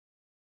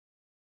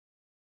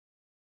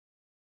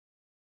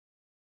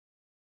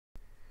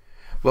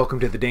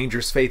Welcome to the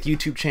Dangerous Faith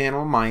YouTube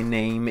channel. My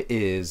name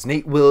is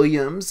Nate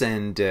Williams,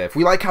 and if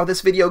we like how this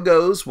video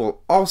goes,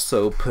 we'll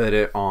also put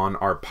it on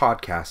our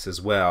podcast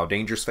as well.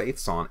 Dangerous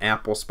Faith's on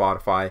Apple,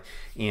 Spotify,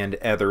 and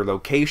other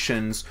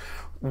locations.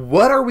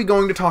 What are we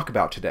going to talk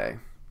about today?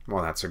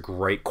 Well, that's a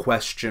great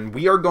question.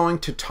 We are going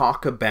to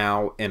talk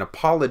about an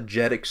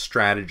apologetic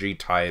strategy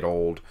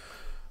titled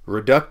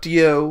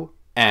reductio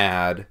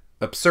ad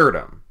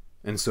absurdum.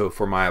 And so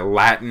for my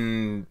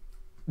Latin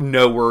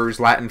knowers,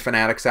 Latin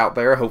fanatics out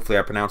there, hopefully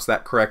I pronounced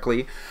that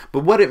correctly,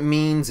 but what it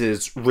means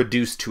is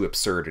reduced to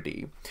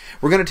absurdity.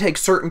 We're going to take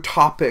certain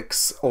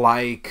topics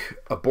like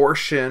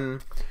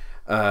abortion,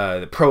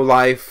 the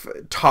pro-life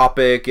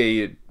topic,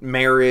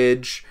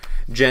 marriage,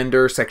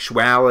 gender,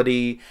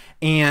 sexuality,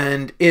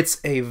 and it's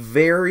a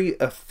very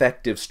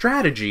effective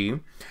strategy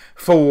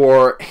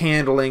for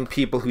handling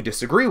people who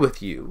disagree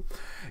with you.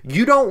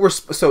 You don't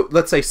so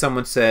let's say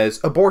someone says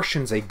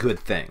abortion's a good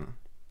thing.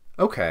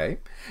 Okay,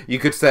 you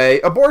could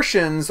say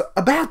abortion's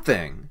a bad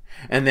thing,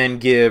 and then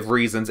give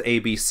reasons A,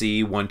 B,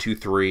 C, 1, 2,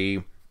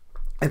 3,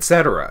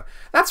 etc.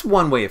 That's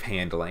one way of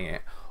handling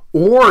it.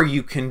 Or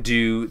you can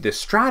do this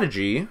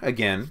strategy,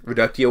 again,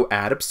 reductio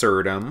ad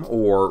absurdum,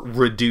 or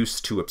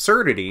reduce to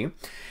absurdity.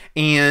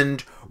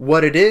 And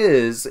what it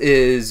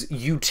is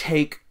you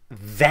take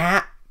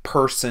that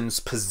person's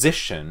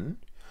position,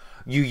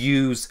 you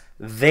use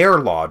their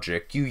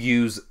logic, you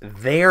use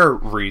their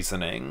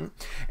reasoning,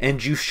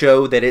 and you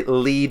show that it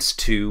leads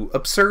to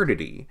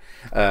absurdity,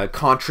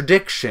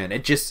 contradiction.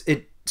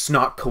 It's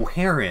not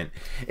coherent.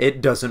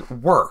 It doesn't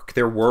work.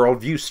 Their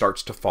worldview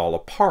starts to fall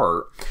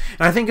apart.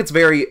 And I think it's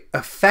very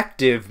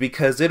effective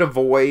because it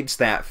avoids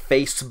that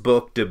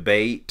Facebook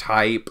debate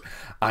type,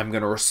 I'm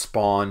going to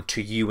respond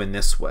to you in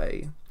this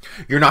way.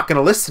 You're not going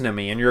to listen to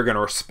me and you're going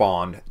to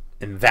respond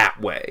in that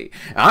way.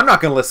 And I'm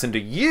not going to listen to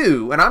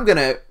you and I'm going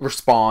to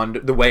respond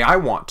the way I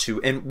want to,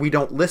 and we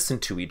don't listen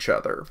to each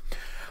other.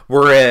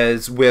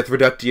 Whereas with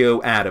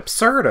reductio ad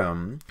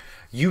absurdum,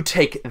 you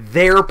take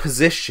their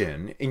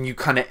position and you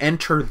kind of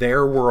enter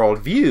their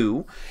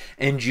worldview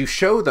and you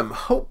show them,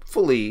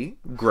 hopefully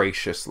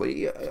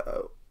graciously,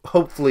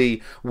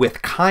 hopefully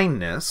with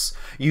kindness,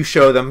 you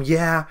show them,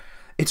 yeah,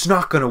 it's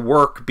not going to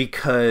work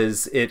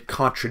because it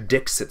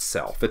contradicts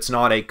itself. It's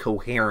not a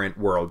coherent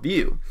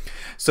worldview.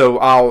 So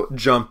I'll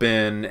jump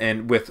in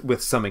and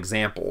with some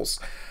examples.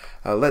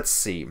 Let's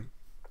see.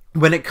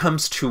 When it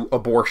comes to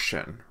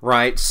abortion,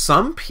 right?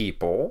 Some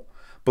people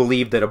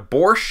believe that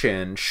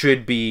abortion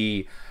should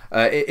be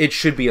it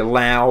should be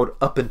allowed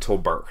up until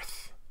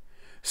birth.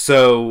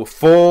 So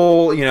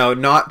full,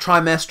 not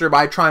trimester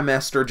by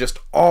trimester, just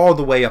all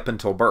the way up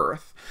until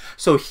birth.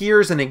 So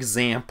here's an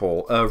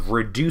example of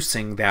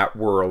reducing that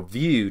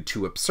worldview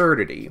to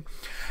absurdity.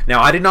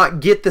 Now, I did not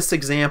get this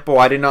example.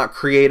 I did not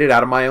create it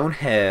out of my own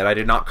head. I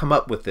did not come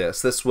up with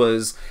this. This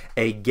was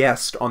a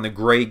guest on the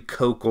Greg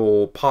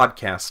Kokel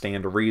podcast,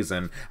 Stand to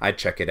Reason. I'd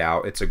check it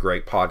out. It's a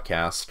great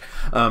podcast.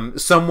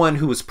 Someone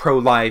who was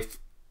pro-life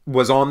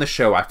was on the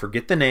show. I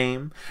forget the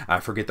name, I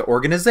forget the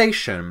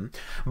organization,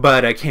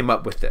 but I came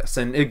up with this.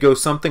 And it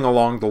goes something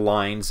along the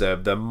lines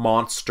of the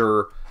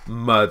monster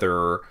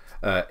mother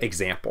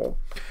example.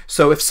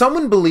 So if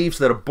someone believes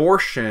that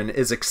abortion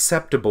is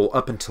acceptable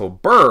up until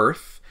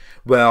birth,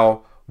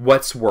 well,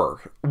 what's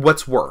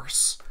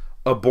worse?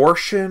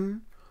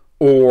 Abortion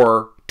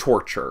or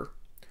torture?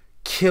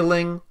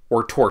 Killing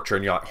or torture?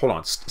 And you're like, hold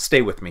on,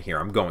 stay with me here.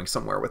 I'm going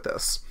somewhere with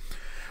this.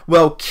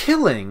 Well,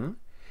 killing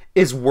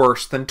is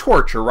worse than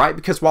torture, right?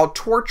 Because while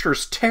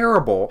torture's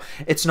terrible,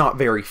 it's not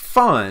very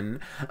fun,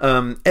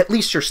 at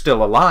least you're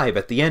still alive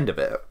at the end of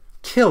it.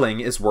 Killing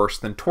is worse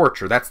than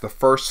torture. That's the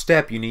first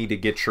step you need to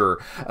get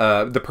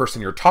the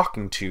person you're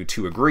talking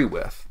to agree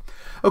with.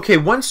 Okay,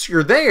 once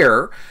you're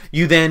there,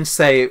 you then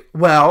say,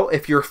 well,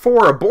 if you're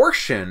for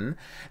abortion,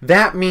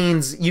 that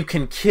means you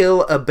can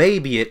kill a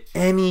baby at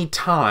any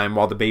time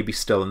while the baby's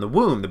still in the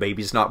womb. The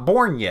baby's not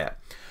born yet.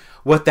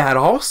 What that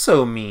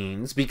also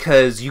means,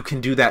 because you can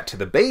do that to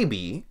the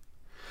baby,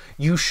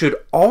 you should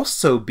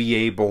also be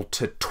able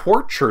to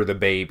torture the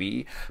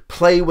baby,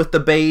 play with the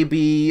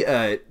baby,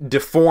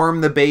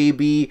 deform the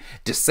baby,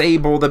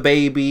 disable the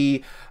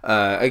baby.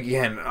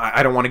 Again,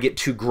 I don't want to get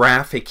too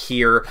graphic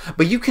here,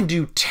 but you can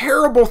do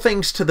terrible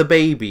things to the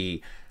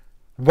baby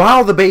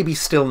while the baby's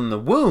still in the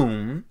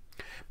womb,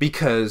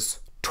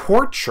 because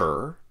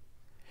torture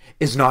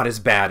is not as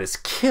bad as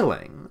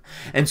killing.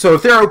 And so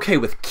if they're okay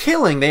with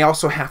killing, they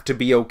also have to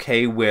be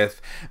okay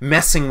with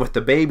messing with the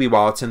baby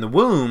while it's in the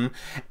womb.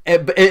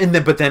 But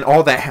then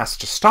all that has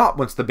to stop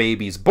once the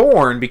baby's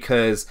born,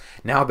 because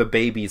now the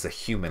baby's a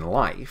human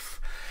life.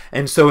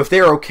 And so if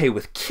they're okay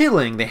with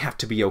killing, they have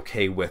to be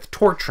okay with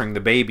torturing the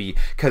baby,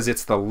 because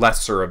it's the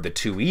lesser of the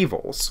two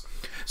evils.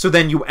 So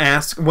then you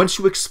ask, once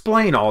you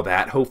explain all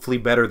that, hopefully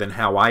better than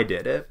how I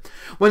did it,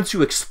 once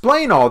you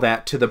explain all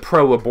that to the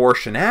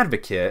pro-abortion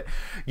advocate,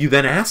 you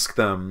then ask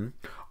them,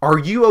 are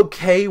you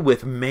okay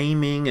with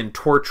maiming and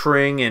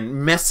torturing and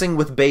messing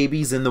with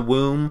babies in the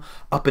womb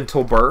up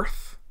until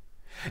birth?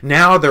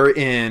 Now they're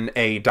in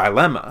a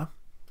dilemma.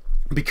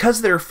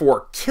 because they're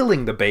for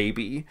killing the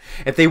baby,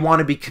 if they want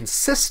to be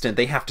consistent,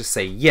 they have to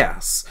say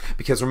yes.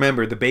 Because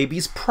remember, the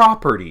baby's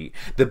property,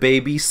 the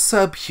baby's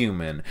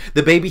subhuman,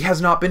 the baby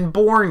has not been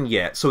born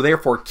yet, so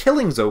therefore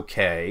killing's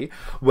okay.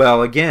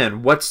 Well,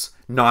 again, what's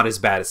not as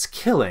bad as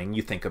killing?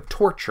 You think of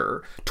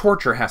torture.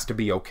 Torture has to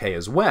be okay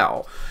as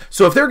well.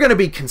 So if they're going to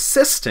be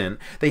consistent,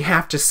 they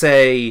have to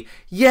say,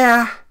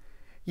 yeah,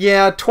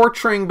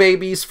 torturing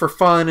babies for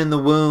fun in the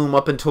womb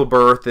up until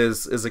birth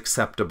is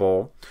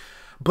acceptable.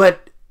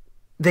 But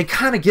they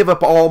kind of give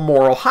up all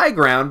moral high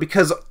ground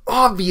because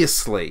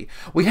obviously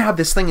we have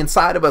this thing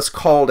inside of us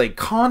called a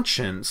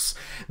conscience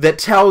that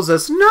tells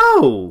us,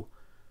 no,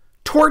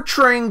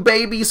 torturing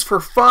babies for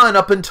fun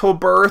up until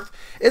birth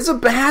is a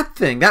bad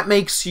thing. That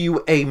makes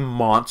you a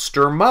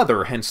monster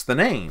mother, hence the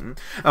name.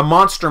 A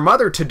monster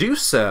mother to do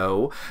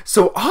so,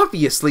 so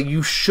obviously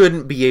you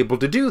shouldn't be able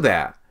to do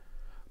that.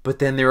 But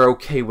then they're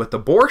okay with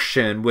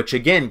abortion, which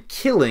again,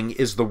 killing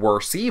is the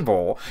worst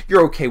evil.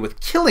 You're okay with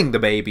killing the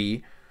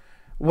baby.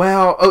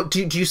 Well, oh,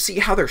 do you see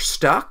how they're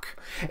stuck?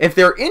 If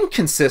they're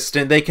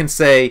inconsistent, they can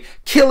say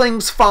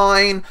killing's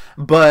fine,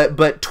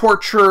 but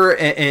torture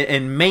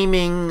and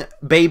maiming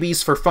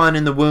babies for fun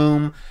in the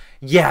womb,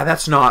 yeah,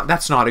 that's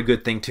not a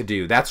good thing to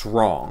do. That's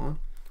wrong.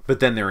 But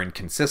then they're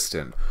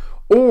inconsistent.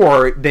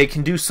 Or they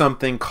can do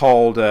something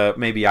called,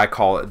 maybe I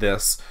call it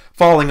this,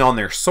 falling on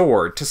their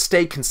sword. To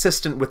stay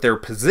consistent with their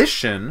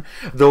position,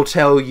 they'll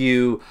tell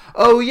you,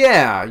 oh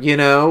yeah,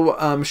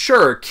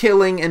 sure,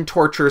 killing and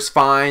torture is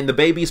fine. The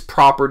baby's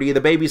property.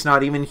 The baby's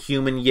not even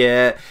human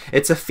yet.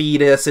 It's a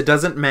fetus. It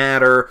doesn't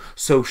matter.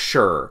 So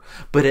sure.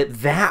 But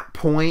at that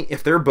point,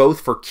 if they're both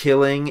for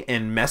killing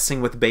and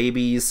messing with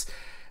babies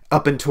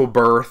up until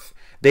birth,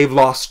 they've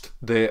lost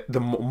the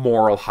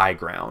moral high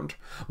ground.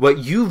 What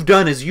you've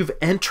done is you've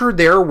entered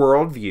their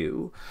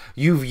worldview,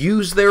 you've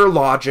used their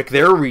logic,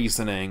 their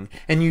reasoning,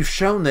 and you've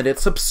shown that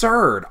it's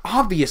absurd.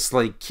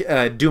 Obviously,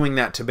 doing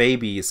that to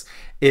babies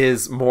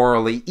is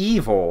morally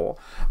evil,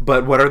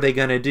 but what are they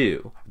going to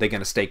do? Are they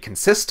going to stay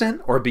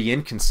consistent or be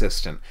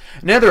inconsistent?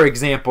 Another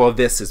example of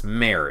this is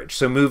marriage.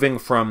 So moving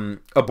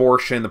from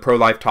abortion, the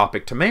pro-life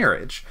topic, to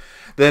marriage.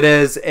 That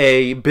as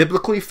a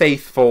biblically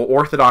faithful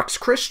Orthodox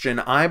Christian,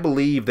 I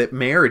believe that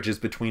marriage is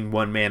between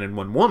one man and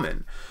one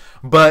woman.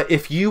 But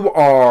if you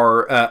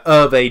are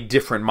of a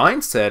different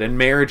mindset and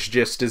marriage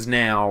just is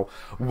now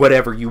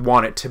whatever you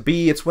want it to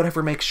be, it's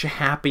whatever makes you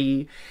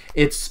happy,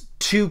 it's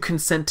two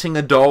consenting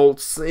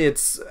adults,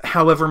 it's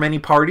however many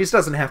parties,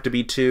 doesn't have to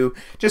be two,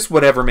 just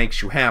whatever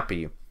makes you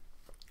happy.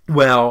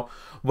 Well,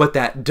 what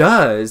that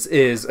does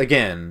is,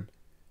 again,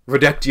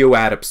 reductio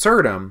ad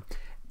absurdum,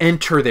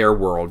 enter their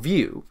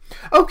worldview.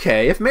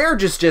 Okay, if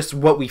marriage is just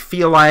what we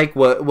feel like,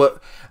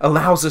 what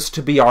allows us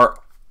to be our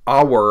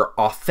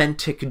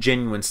authentic,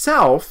 genuine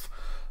self,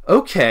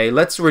 okay,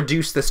 let's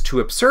reduce this to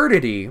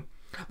absurdity.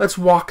 Let's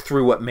walk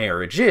through what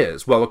marriage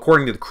is. Well,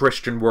 according to the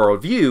Christian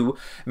worldview,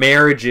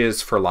 marriage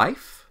is for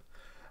life.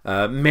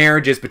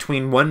 Marriage is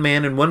between one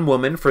man and one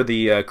woman for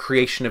the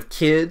creation of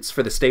kids,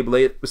 for the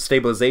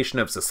stabilization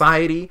of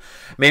society.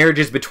 Marriage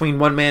is between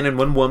one man and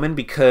one woman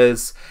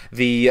because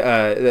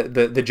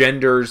the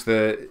genders,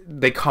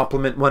 they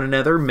complement one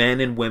another. Men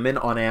and women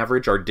on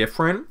average are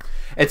different,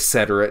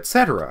 etc.,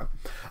 etc.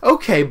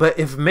 Okay, but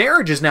if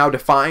marriage is now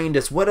defined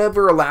as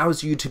whatever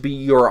allows you to be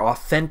your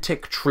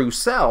authentic, true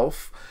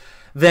self,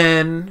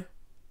 then,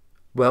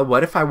 well,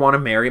 what if I want to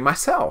marry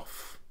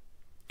myself?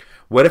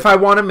 What if I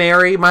want to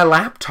marry my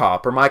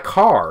laptop or my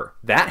car?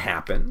 That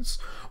happens.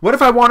 What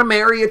if I want to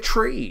marry a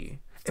tree?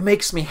 It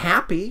makes me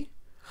happy.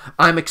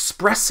 I'm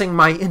expressing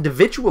my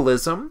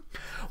individualism.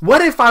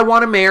 What if I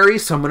want to marry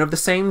someone of the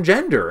same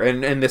gender?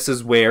 And this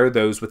is where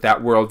those with that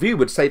worldview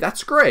would say,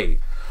 that's great.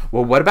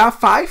 Well, what about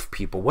 5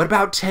 people? What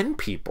about 10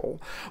 people?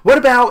 What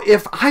about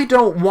if I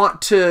don't want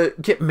to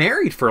get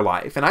married for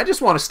life and I just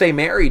want to stay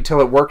married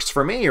till it works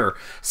for me, or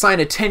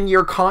sign a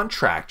 10-year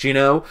contract,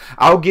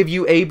 I'll give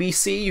you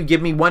ABC, you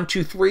give me 1,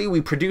 2, 3,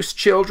 we produce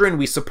children,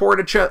 we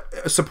support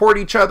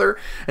each other,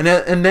 and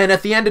then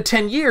at the end of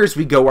 10 years,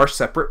 we go our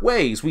separate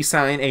ways. We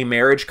sign a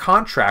marriage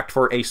contract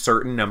for a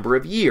certain number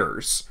of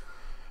years.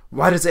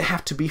 Why does it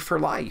have to be for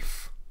life?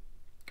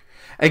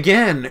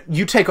 Again,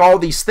 you take all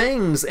these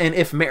things, and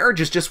if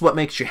marriage is just what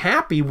makes you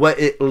happy, what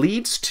it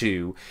leads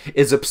to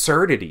is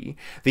absurdity.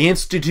 The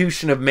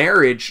institution of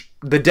marriage,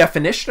 the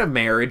definition of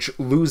marriage,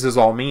 loses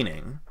all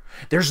meaning.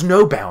 There's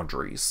no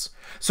boundaries.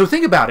 So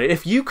think about it.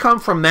 If you come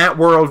from that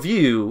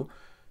worldview,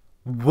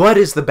 what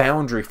is the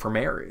boundary for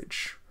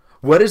marriage?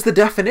 What is the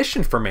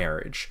definition for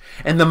marriage?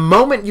 And the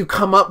moment you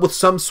come up with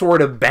some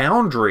sort of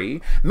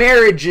boundary,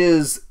 marriage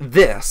is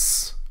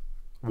this.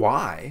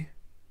 Why?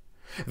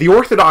 The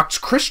Orthodox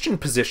Christian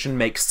position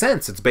makes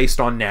sense. It's based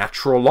on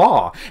natural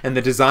law and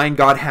the design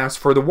God has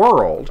for the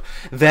world.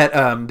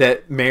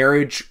 That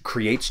marriage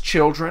creates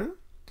children,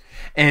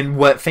 And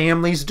what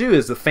families do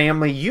is the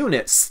family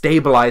unit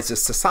stabilizes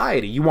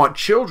society. You want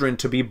children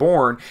to be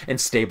born in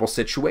stable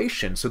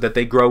situations so that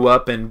they grow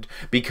up and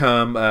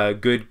become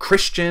good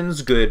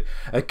Christians, good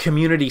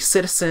community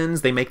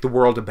citizens. They make the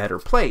world a better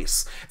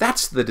place.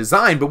 That's the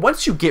design. But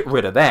once you get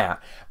rid of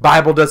that,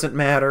 Bible doesn't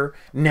matter,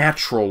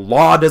 natural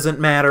law doesn't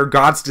matter,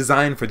 God's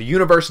design for the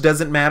universe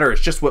doesn't matter,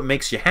 it's just what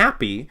makes you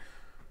happy.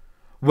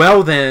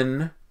 Well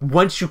then,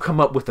 once you come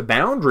up with a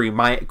boundary,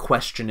 my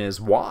question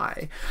is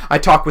why? I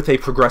talked with a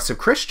progressive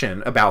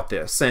Christian about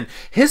this, and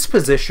his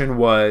position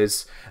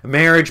was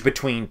marriage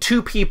between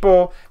two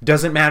people,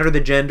 doesn't matter the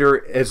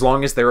gender as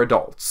long as they're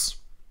adults.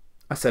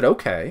 I said,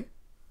 okay.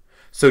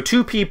 So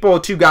two people,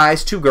 two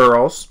guys, two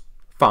girls,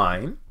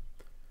 fine.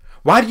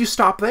 Why do you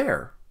stop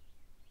there?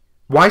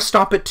 Why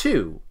stop at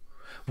 2?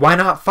 Why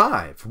not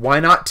 5? Why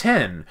not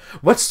 10?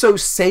 What's so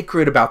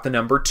sacred about the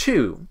number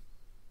 2?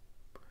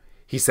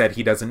 He said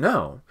he doesn't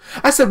know.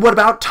 I said, what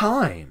about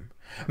time?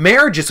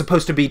 Marriage is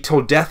supposed to be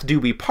till death do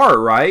we part,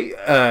 right?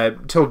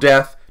 Till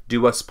death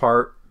do us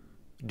part,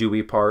 do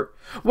we part.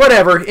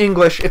 Whatever,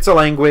 English, it's a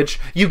language.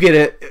 You get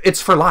it.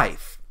 It's for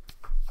life.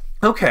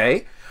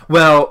 Okay,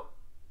 well,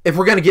 if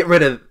we're going to get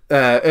rid of...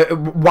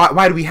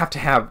 why do we have to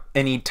have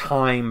any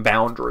time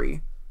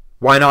boundary?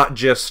 Why not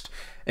just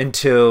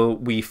until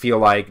we feel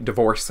like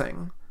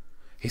divorcing?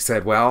 He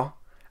said, well,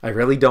 I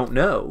really don't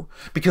know.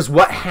 Because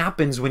what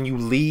happens when you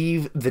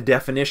leave the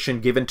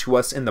definition given to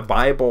us in the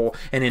Bible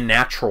and in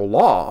natural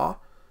law?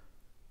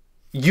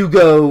 You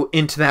go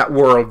into that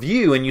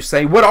worldview and you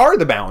say, what are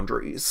the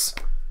boundaries?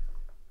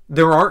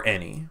 There aren't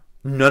any.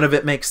 None of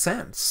it makes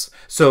sense.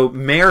 So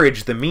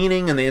marriage, the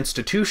meaning and the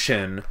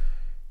institution,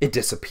 it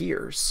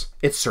disappears.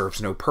 It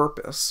serves no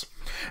purpose.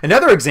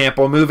 Another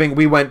example,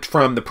 we went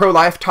from the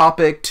pro-life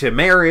topic to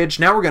marriage.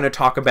 Now we're going to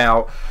talk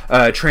about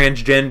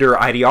transgender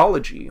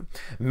ideology.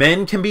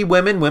 Men can be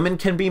women, women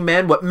can be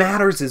men. What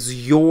matters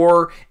is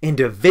your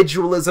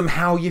individualism,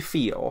 how you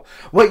feel,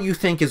 what you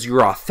think is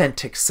your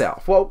authentic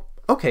self. Well,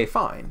 okay,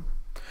 fine.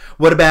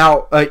 What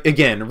about,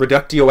 again,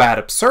 reductio ad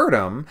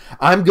absurdum?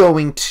 I'm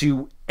going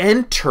to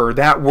enter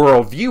that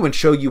worldview and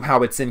show you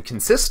how it's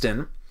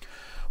inconsistent.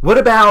 What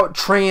about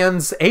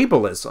trans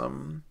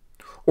ableism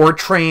or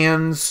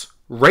trans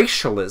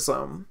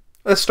racialism?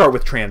 Let's start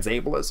with trans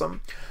ableism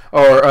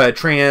or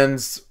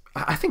trans,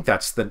 I think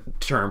that's the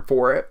term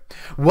for it.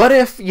 What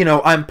if,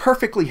 I'm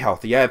perfectly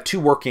healthy. I have 2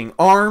 working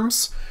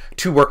arms,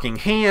 2 working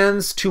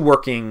hands, 2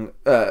 working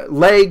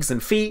legs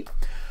and feet,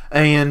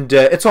 and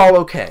it's all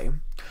okay.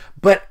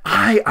 But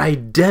I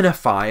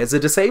identify as a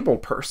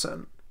disabled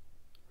person.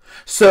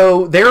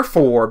 So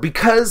therefore,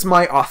 because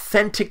my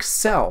authentic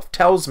self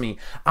tells me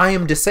I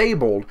am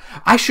disabled,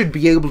 I should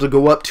be able to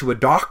go up to a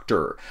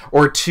doctor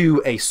or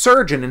to a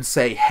surgeon and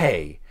say,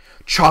 hey,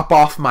 chop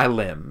off my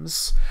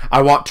limbs.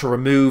 I want to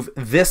remove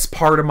this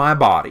part of my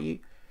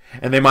body.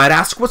 And they might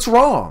ask, what's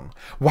wrong?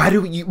 Why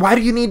do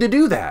you need to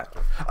do that?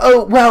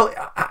 Oh, well,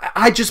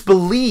 I just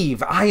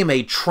believe I am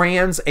a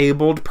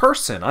trans-abled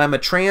person. I'm a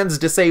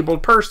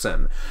trans-disabled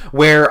person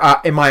where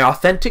my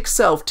authentic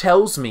self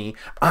tells me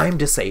I'm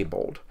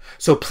disabled.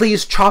 So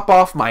please chop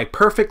off my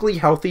perfectly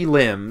healthy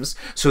limbs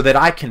so that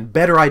I can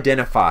better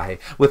identify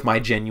with my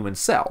genuine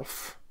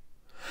self.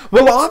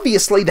 Well,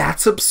 obviously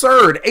that's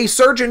absurd. A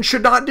surgeon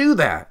should not do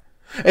that.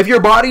 If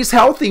your body's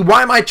healthy,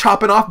 why am I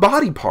chopping off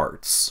body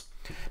parts?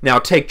 Now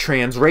take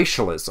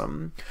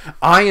transracialism.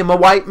 I am a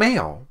white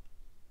male.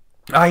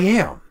 I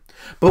am.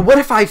 But what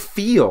if I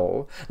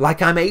feel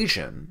like I'm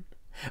Asian?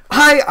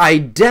 I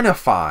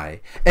identify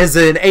as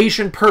an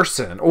Asian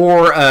person,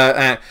 or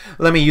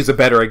let me use a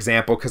better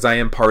example because I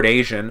am part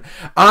Asian.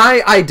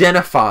 I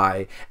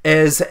identify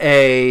as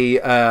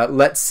a,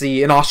 let's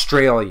see, an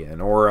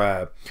Australian,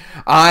 or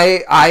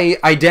I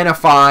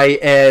identify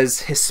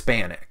as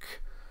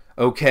Hispanic.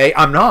 Okay,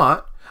 I'm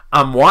not.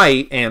 I'm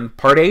white and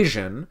part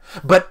Asian,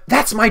 but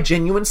that's my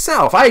genuine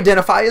self. I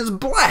identify as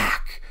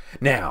black.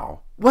 Now,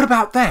 what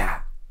about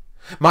that?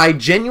 My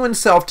genuine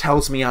self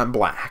tells me I'm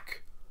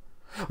black.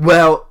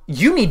 Well,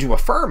 you need to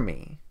affirm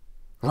me,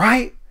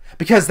 right?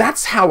 Because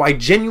that's how I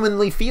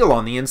genuinely feel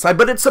on the inside,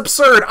 but it's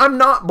absurd. I'm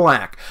not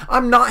black.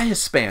 I'm not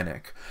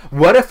Hispanic.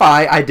 What if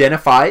I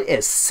identify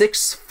as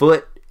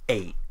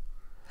 6'8"?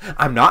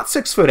 I'm not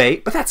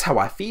 6'8", but that's how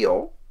I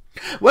feel.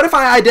 What if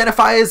I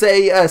identify as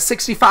a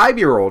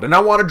 65-year-old and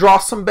I want to draw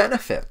some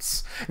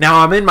benefits? Now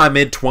I'm in my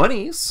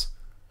mid-20s.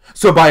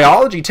 So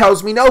biology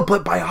tells me no,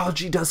 but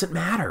biology doesn't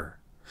matter.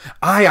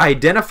 I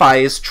identify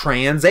as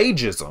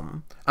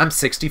trans-ageism. I'm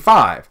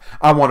 65.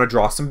 I want to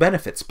draw some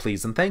benefits,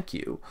 please and thank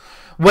you.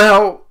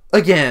 Well,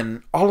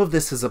 again, all of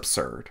this is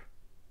absurd.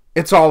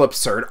 It's all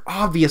absurd.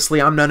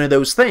 Obviously, I'm none of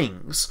those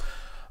things.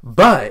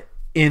 But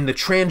in the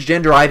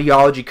transgender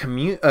ideology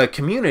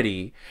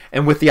community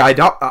and with the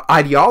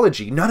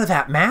ideology, none of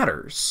that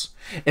matters.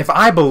 If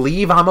I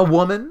believe I'm a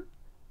woman,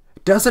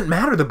 it doesn't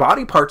matter the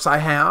body parts I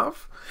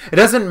have. It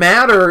doesn't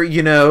matter,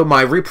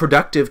 my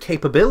reproductive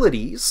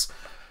capabilities.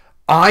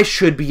 I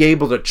should be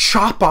able to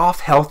chop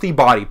off healthy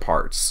body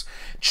parts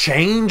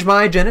change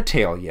my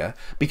genitalia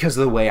because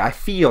of the way I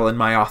feel in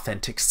my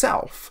authentic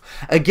self.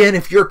 Again,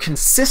 if you're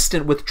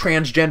consistent with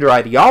transgender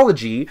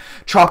ideology,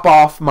 chop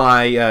off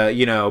my,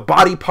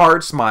 body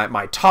parts,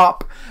 my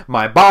top,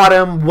 my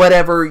bottom,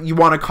 whatever you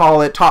want to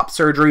call it, top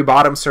surgery,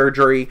 bottom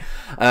surgery,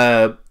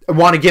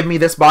 want to give me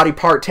this body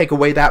part, take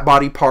away that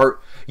body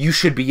part, you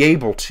should be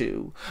able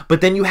to. But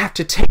then you have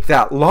to take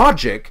that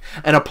logic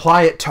and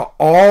apply it to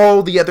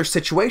all the other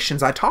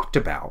situations I talked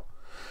about.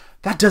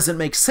 That doesn't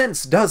make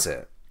sense, does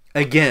it?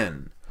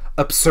 Again,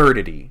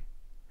 absurdity.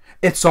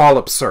 It's all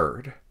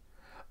absurd.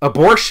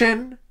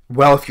 Abortion,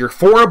 well, if you're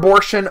for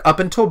abortion up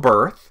until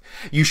birth,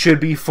 you should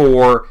be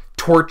for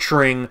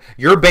torturing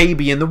your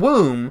baby in the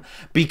womb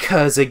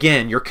because,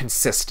 again, you're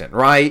consistent,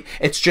 right?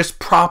 It's just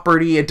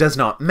property. It does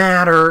not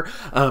matter.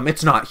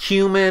 It's not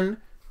human.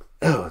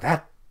 Oh,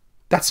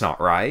 that's not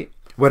right.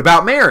 What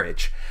about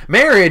marriage?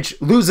 Marriage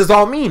loses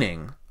all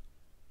meaning.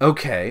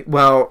 Okay,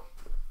 well,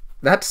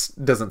 that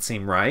doesn't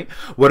seem right.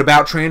 What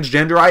about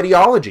transgender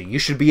ideology? You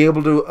should be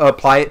able to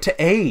apply it to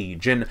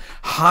age and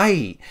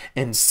height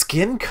and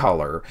skin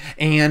color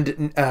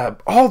and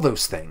all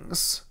those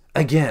things.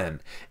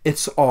 Again,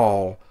 it's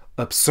all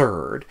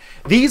absurd.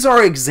 These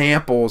are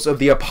examples of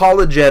the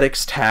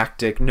apologetics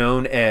tactic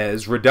known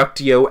as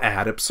reductio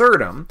ad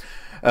absurdum.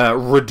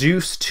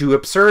 Reduced to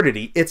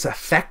absurdity. It's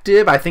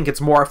effective. I think it's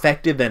more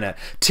effective than a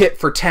tit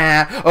for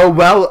tat. Oh,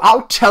 well,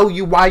 I'll tell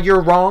you why you're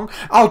wrong.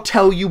 I'll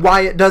tell you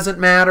why it doesn't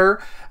matter.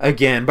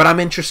 Again, but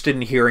I'm interested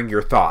in hearing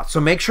your thoughts. So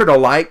make sure to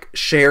like,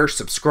 share,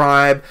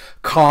 subscribe,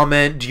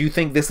 comment. Do you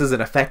think this is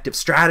an effective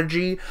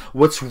strategy?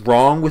 What's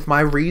wrong with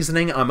my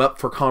reasoning? I'm up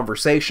for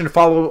conversation.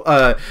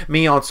 Follow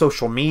me on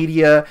social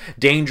media,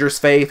 Dangerous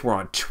Faith. We're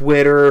on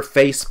Twitter,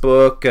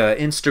 Facebook,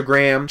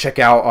 Instagram. Check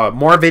out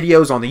more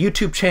videos on the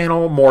YouTube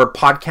channel, more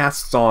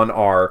podcasts on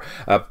our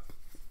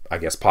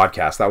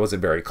podcast. That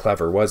wasn't very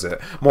clever, was it?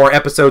 More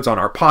episodes on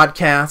our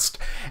podcast.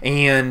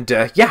 And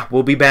yeah,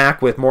 we'll be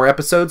back with more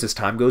episodes as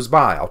time goes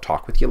by. I'll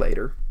talk with you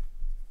later.